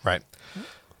one. Right.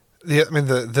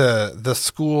 The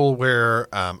school where,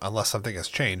 unless something has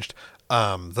changed,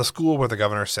 the school where the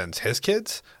governor sends his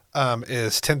kids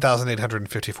is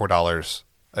 $10,854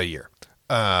 a year.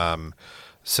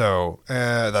 So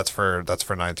that's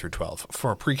for 9 through 12.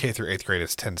 For pre-K through 8th grade,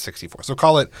 it's $10,664. So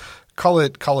call it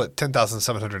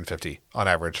 $10,750 on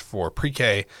average for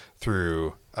pre-K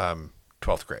through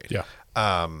 12th grade. Yeah.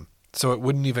 So it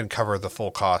wouldn't even cover the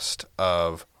full cost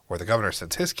of where the governor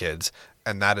sends his kids,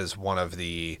 and that is one of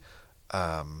the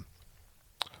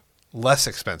less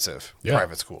expensive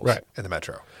private schools in the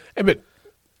metro. But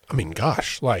I mean,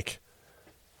 gosh, like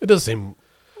it does seem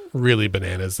really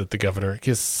bananas that the governor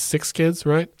has 6 kids,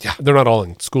 right? Yeah. They're not all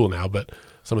in school now, but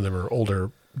some of them are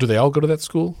older. Do they all go to that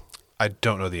school? I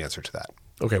don't know the answer to that.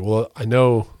 Okay, well, I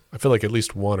feel like at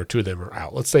least 1 or 2 of them are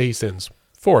out. Let's say he sends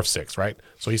 4 of 6, right?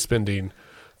 So he's spending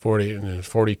 $42,000,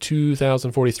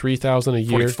 $43,000 a year.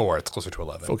 44, it's closer to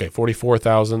 11. Okay,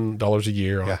 $44,000 a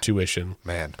year on tuition.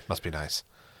 Man, must be nice.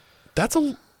 That's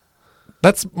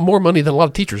more money than a lot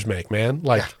of teachers make, man.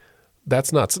 Like,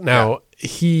 that's nuts. Now,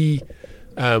 he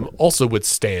also would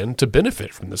stand to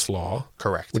benefit from this law.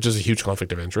 Correct. Which is a huge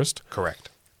conflict of interest. Correct.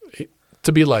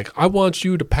 To be like, I want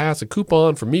you to pass a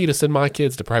coupon for me to send my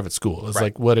kids to private school is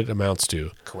like what it amounts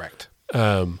to. Correct.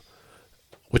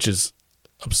 Which is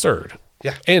absurd.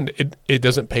 Yeah. And it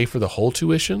doesn't pay for the whole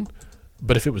tuition,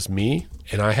 but if it was me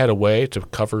and I had a way to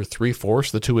cover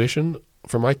 3/4 the tuition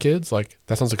for my kids, like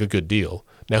that sounds like a good deal.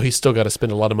 Now he's still got to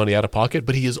spend a lot of money out of pocket,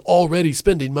 but he is already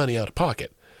spending money out of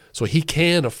pocket. So he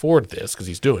can afford this because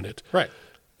he's doing it. Right.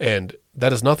 And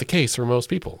that is not the case for most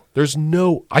people.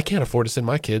 I can't afford to send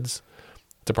my kids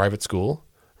to private school,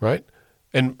 right?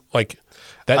 And like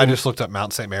that. I just looked up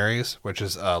Mount St. Mary's, which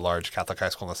is a large Catholic high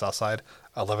school on the south side,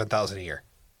 $11,000 a year.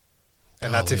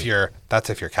 And that's if you're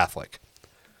Catholic.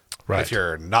 Right. If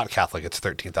you're not Catholic, it's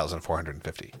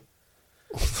 $13,450.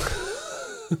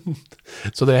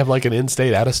 So they have like an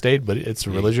in-state, out-of-state, but it's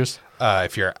religious?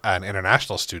 If you're an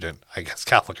international student, I guess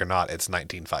Catholic or not, it's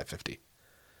 $19,550.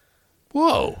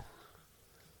 Whoa.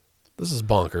 This is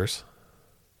bonkers.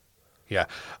 Yeah.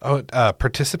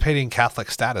 Participating Catholic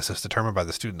status is determined by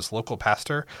the student's local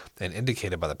pastor and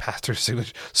indicated by the pastor's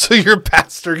signature. So your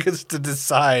pastor gets to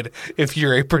decide if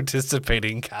you're a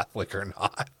participating Catholic or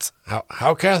not.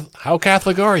 How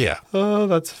Catholic are you? Oh,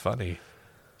 that's funny.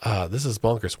 This is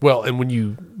bonkers. Well, and when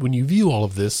you view all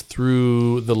of this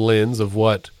through the lens of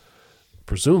what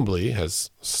presumably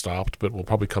has stopped, but will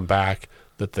probably come back,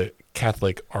 that the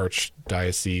Catholic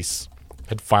Archdiocese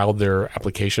had filed their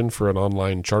application for an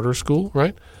online charter school,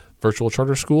 right? Virtual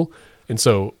charter school. And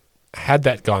so had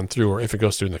that gone through, or if it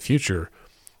goes through in the future,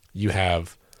 you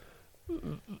have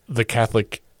the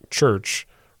Catholic Church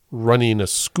running a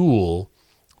school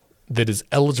that is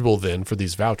eligible then for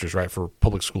these vouchers, right, for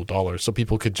public school dollars. So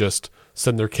people could just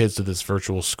send their kids to this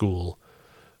virtual school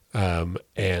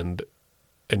and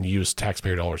use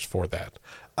taxpayer dollars for that.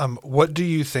 What do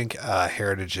you think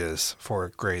Heritage is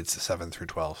for grades 7 through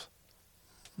 12?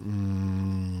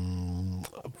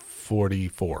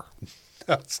 44.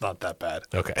 That's not that bad.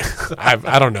 Okay.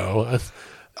 I don't know.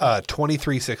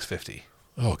 23,650.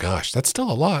 Oh gosh, that's still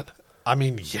a lot. I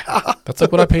mean, yeah. That's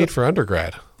like what I paid for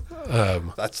undergrad.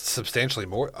 That's substantially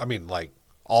more. I mean, like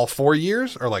all 4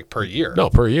 years or like per year? No,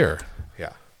 per year.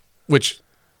 Yeah. Which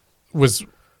was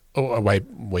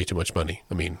way too much money.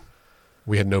 I mean,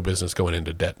 we had no business going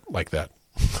into debt like that.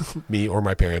 Me or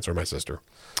my parents or my sister.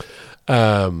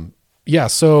 Yeah.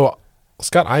 So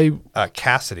Scott,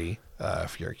 Cassidy,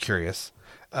 if you're curious,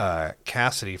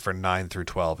 Cassidy for 9 through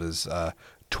 12 is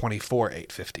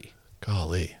 24,850.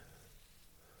 Golly,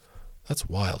 that's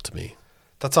wild to me.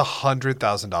 That's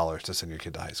 $100,000 to send your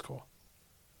kid to high school.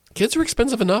 Kids are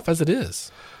expensive enough as it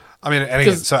is. I mean, and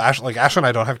again, so Ashley and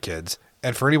I don't have kids,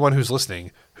 And for anyone who's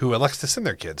listening who elects to send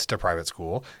their kids to private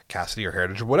school, Cassidy or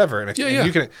Heritage or whatever, and if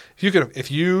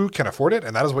you can afford it,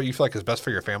 and that is what you feel like is best for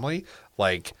your family,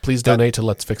 like please donate to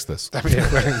Let's Fix This. I mean,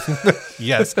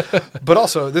 yes, but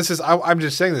also this is I'm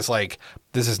just saying this like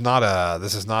this is not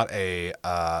a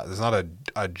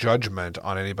judgment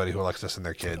on anybody who elects to send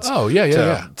their kids.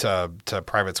 To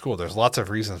private school. There's lots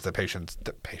of reasons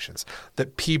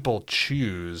that people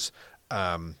choose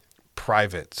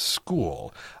private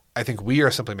school. I think we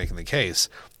are simply making the case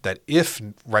that if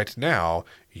right now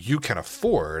you can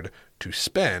afford to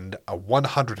spend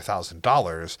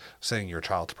 $100,000 sending your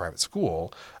child to private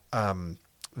school,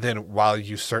 then while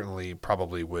you certainly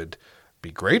probably would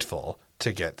be grateful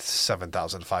to get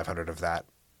 $7,500 of that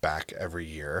back every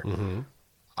year,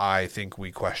 I think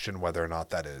we question whether or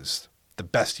not that is the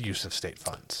best use of state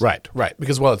funds. Right.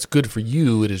 Because while it's good for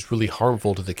you, it is really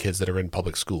harmful to the kids that are in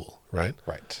public school, right?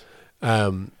 Right.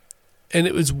 And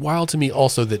it was wild to me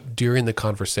also that during the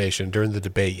conversation, during the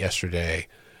debate yesterday,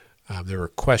 there were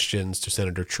questions to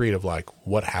Senator Treat of like,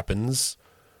 what happens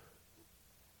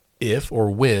if or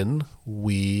when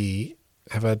we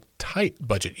have a tight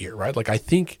budget year, right? Like, I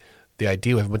think the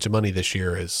idea of a bunch of money this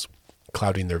year is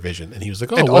clouding their vision. And he was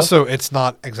like, also, it's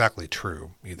not exactly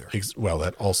true either.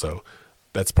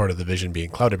 That's part of the vision being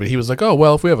clouded. But he was like, oh,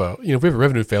 well, if we have a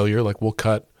revenue failure, like we'll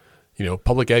cut,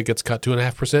 public ed gets cut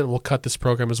 2.5%. We'll cut this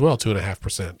program as well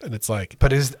 2.5%. And it's like,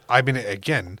 but is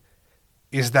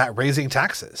that raising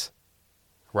taxes,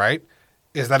 right?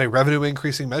 Is that a revenue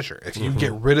increasing measure? If you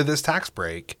get rid of this tax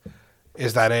break,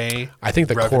 is that I think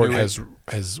the court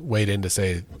has weighed in to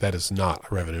say that is not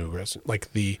a revenue.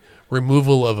 Like the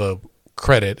removal of a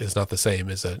credit is not the same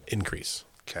as an increase.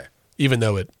 Okay. Even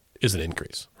though it is an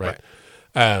increase, right?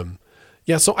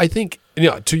 So I think,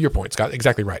 to your point, Scott,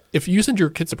 exactly right. If you send your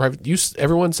kids to private,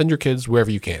 everyone send your kids wherever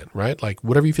you can, right? Like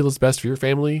whatever you feel is best for your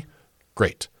family,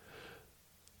 great.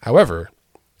 However,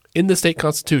 in the state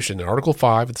constitution, in Article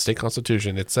 5 of the state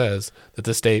constitution, it says that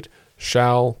the state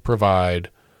shall provide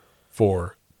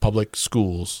for public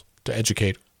schools to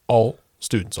educate all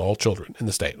students, all children in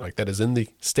the state. Like that is in the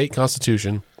state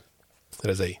constitution.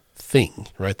 That is a thing,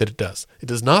 right, that it does. It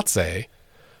does not say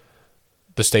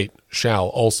the state shall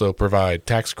also provide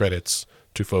tax credits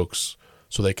to folks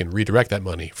so they can redirect that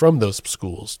money from those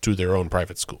schools to their own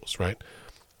private schools, right?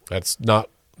 That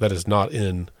is not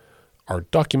in our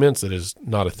documents. That is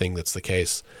not a thing that's the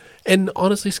case. And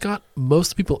honestly, Scott,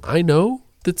 most people I know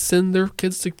that send their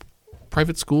kids to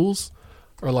private schools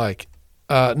are like,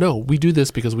 no, we do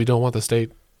this because we don't want the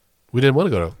state. We don't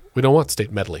want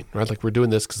state meddling, right? Like we're doing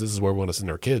this because this is where we want to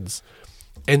send our kids.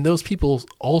 And those people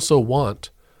also want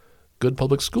good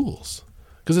public schools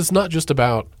because it's not just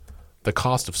about the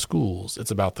cost of schools.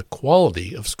 It's about the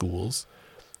quality of schools.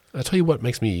 And I tell you what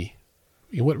makes me,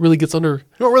 what really gets under.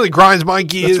 What really grinds my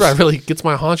gears. That's right. Really gets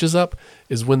my haunches up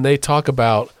is when they talk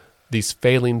about these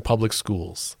failing public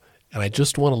schools. And I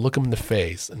just want to look them in the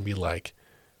face and be like,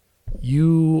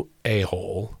 you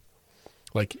a-hole.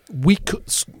 Like we could,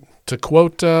 to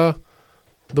quote the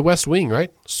West Wing,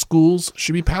 right? Schools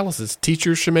should be palaces.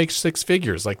 Teachers should make six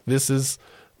figures. Like this is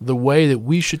the way that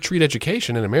we should treat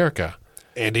education in America.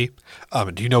 Andy,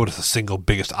 do you know what is the single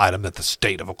biggest item that the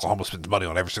state of Oklahoma spends money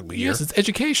on every single year? Yes, it's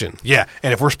education. Yeah,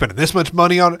 and if we're spending this much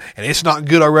money on it and it's not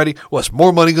good already, what's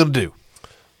more money going to do?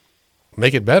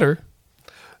 Make it better.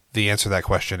 The answer to that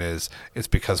question is it's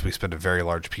because we spend a very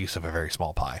large piece of a very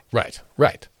small pie. Right.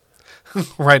 Right.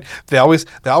 They always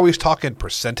talk in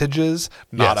percentages,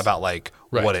 not Yes. about like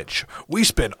Right. what we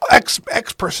spend X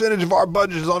percentage of our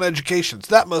budget is on education.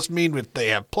 So that must mean that they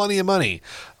have plenty of money.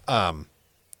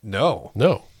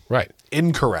 No. Right.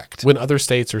 Incorrect. When other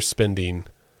states are spending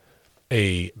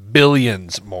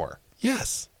Billions more.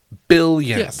 Yes.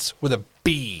 Billions Yes. with a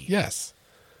B. Yes.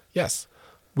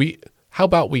 How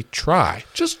about we try?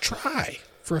 Just try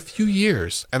for a few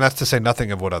years. And that's to say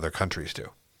nothing of what other countries do.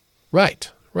 Right.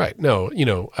 No,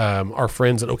 our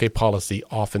friends at OK Policy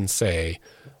often say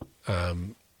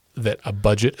that a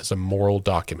budget is a moral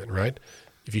document, right?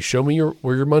 If you show me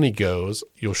where your money goes,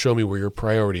 you'll show me where your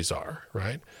priorities are,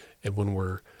 right? And when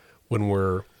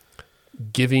we're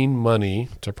giving money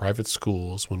to private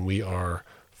schools, when we are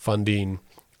funding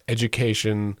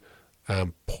education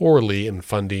poorly and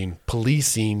funding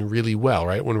policing really well,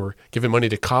 right? When we're giving money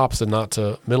to cops and not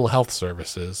to mental health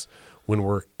services, when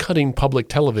we're cutting public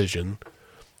television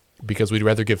because we'd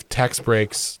rather give tax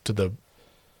breaks to the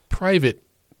private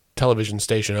television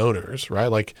station owners,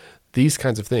 right? Like these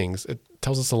kinds of things, it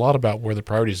tells us a lot about where the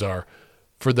priorities are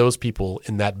for those people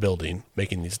in that building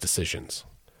making these decisions.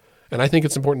 And I think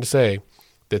it's important to say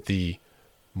that the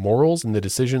morals and the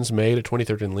decisions made at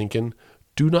 23rd and Lincoln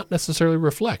do not necessarily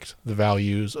reflect the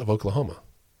values of Oklahoma.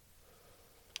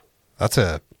 That's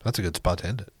a good spot to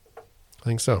end it. I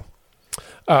think so.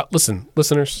 Listen,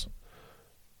 listeners,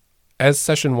 as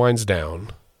session winds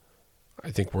down,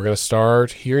 I think we're going to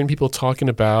start hearing people talking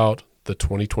about the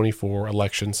 2024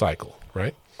 election cycle,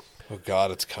 right? Oh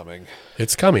God, it's coming.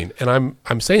 It's coming. And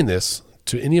I'm saying this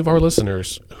to any of our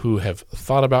listeners who have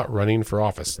thought about running for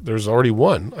office. There's already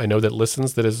one I know that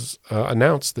listens that has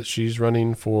announced that she's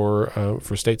running for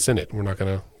state senate. We're not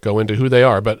going to go into who they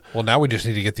are, but Well, now we just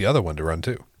need to get the other one to run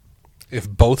too. If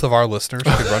both of our listeners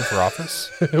could run for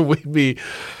office, we'd be.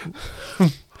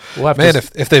 We'll have man.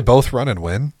 to, If they both run and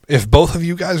win, if both of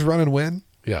you guys run and win,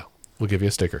 yeah, we'll give you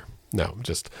a sticker. No,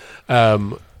 just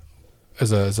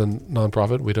as a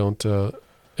nonprofit, we don't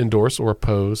endorse or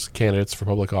oppose candidates for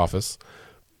public office.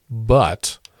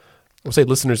 But I'll say,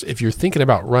 listeners, if you're thinking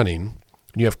about running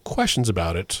and you have questions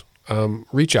about it,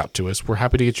 reach out to us. We're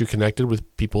happy to get you connected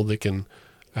with people that can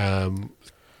kind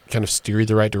of steer you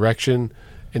the right direction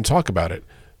and talk about it.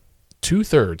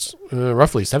 2/3,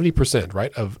 roughly 70%,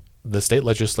 right, of the state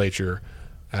legislature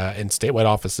and statewide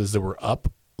offices that were up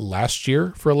last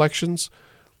year for elections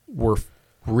were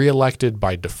reelected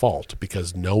by default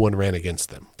because no one ran against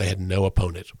them. They had no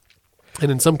opponent. And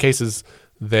in some cases,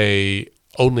 they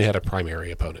only had a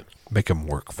primary opponent. make them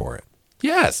work for it.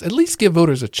 Yes, at least give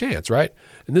voters a chance, right?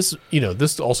 And this,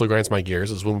 this also grinds my gears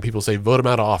is when people say vote them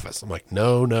out of office. I'm like,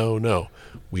 no.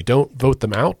 We don't vote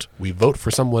them out. We vote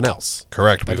for someone else.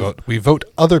 Correct. We vote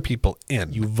other people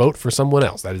in. You vote for someone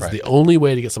else. That is Right. the only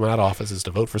way to get someone out of office is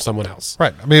to vote for someone else.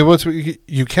 Right. I mean,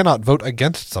 you cannot vote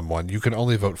against someone. You can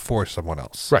only vote for someone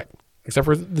else. Right. Except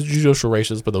for the judicial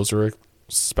races, but those are a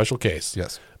special case.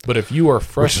 Yes. But if you are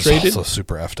frustrated, Which is also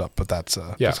super effed up, but that's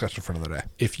a discussion for another day.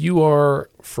 if you are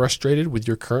frustrated with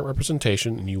your current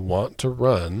representation and you want to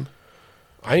run,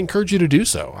 I encourage you to do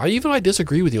so. Even though I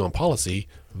disagree with you on policy,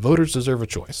 voters deserve a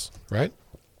choice, right?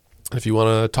 If you want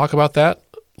to talk about that,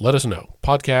 let us know.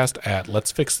 Podcast at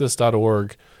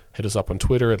letsfixthis.org. Hit us up on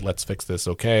Twitter at Let's Fix This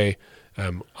OK.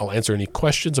 I'll answer any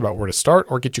questions about where to start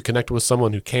or get you connected with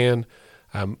someone who can.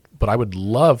 But I would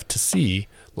love to see,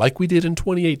 like we did in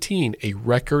 2018, a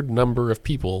record number of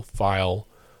people file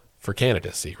for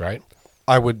candidacy, right?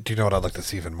 Do you know what I'd like to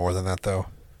see even more than that, though?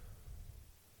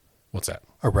 What's that?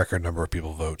 A record number of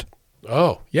people vote.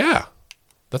 Oh, yeah.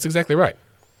 That's exactly right.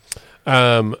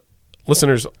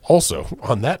 Listeners, also,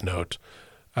 on that note,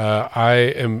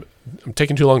 I'm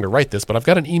taking too long to write this, but I've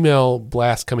got an email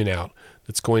blast coming out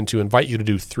that's going to invite you to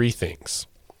do 3 things.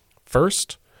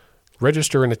 First,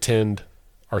 register and attend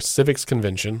our civics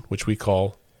convention, which we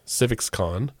call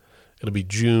CivicsCon. It'll be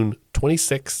June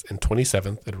 26th and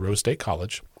 27th at Rose State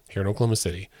College here in Oklahoma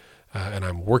City. And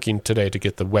I'm working today to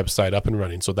get the website up and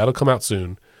running, so that'll come out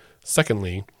soon.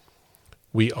 Secondly,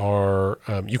 we are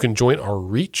you can join our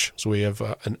Reach. So we have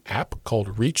an app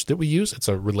called Reach that we use. It's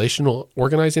a relational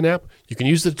organizing app. You can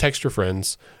use it to text your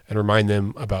friends and remind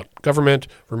them about government,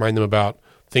 remind them about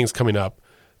things coming up.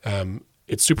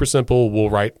 It's super simple. We'll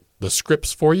write the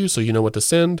scripts for you so you know what to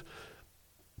send.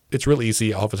 It's really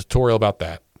easy. I'll have a tutorial about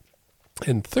that.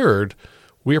 And third,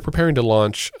 we are preparing to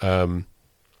launch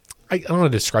I don't know how to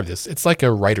describe this. It's like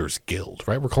a writer's guild,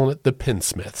 right? We're calling it the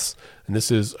Pensmiths. And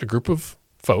this is a group of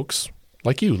folks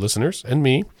like you, listeners, and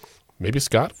me, maybe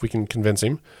Scott, if we can convince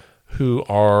him, who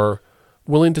are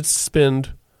willing to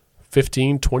spend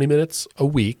 15, 20 minutes a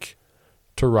week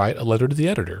to write a letter to the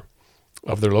editor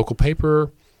of their local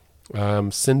paper,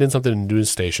 send in something to the news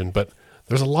station. But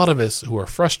there's a lot of us who are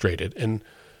frustrated, and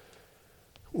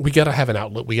we got to have an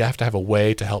outlet. We have to have a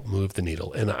way to help move the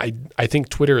needle. And I think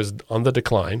Twitter is on the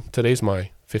decline. Today's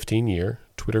my 15-year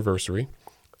Twitterversary,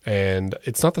 and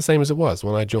it's not the same as it was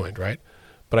when I joined, right?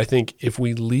 But I think if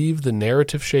we leave the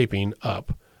narrative shaping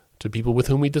up to people with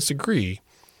whom we disagree,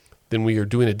 then we are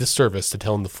doing a disservice to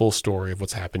telling the full story of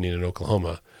what's happening in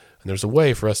Oklahoma. And there's a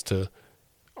way for us to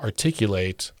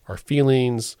articulate our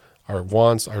feelings, our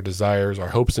wants, our desires, our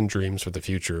hopes and dreams for the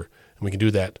future. And we can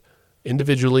do that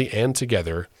individually and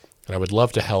together. And I would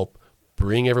love to help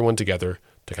bring everyone together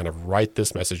to kind of write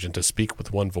this message and to speak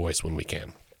with one voice when we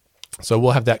can. So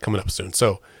we'll have that coming up soon.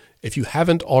 So if you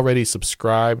haven't already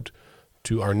subscribed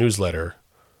to our newsletter,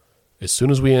 as soon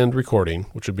as we end recording,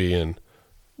 which will be in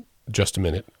just a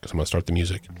minute because I'm going to start the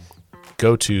music,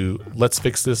 go to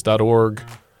letsfixthis.org,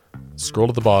 scroll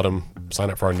to the bottom,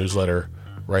 sign up for our newsletter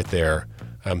right there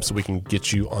so we can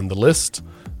get you on the list.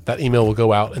 That email will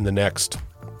go out in the next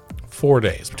 4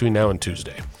 days, between now and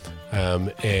Tuesday.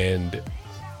 And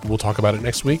we'll talk about it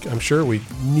next week. I'm sure we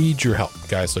need your help,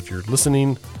 guys. So if you're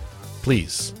listening,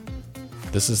 please,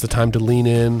 this is the time to lean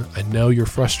in. I know you're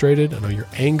frustrated. I know you're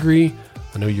angry.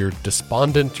 I know you're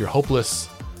despondent, you're hopeless.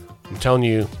 I'm telling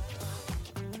you,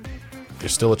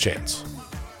 there's still a chance.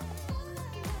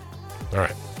 All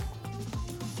right.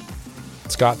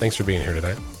 Scott, thanks for being here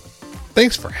tonight.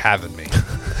 Thanks for having me.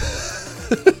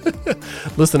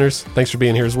 Listeners, thanks for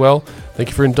being here as well. Thank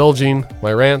you for indulging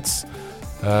my rants,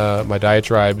 my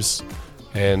diatribes,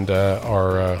 and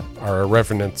our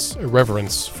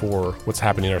reverence for what's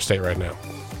happening in our state right now.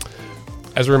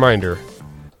 As a reminder,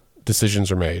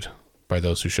 decisions are made by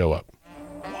those who show up.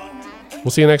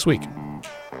 We'll see you next week.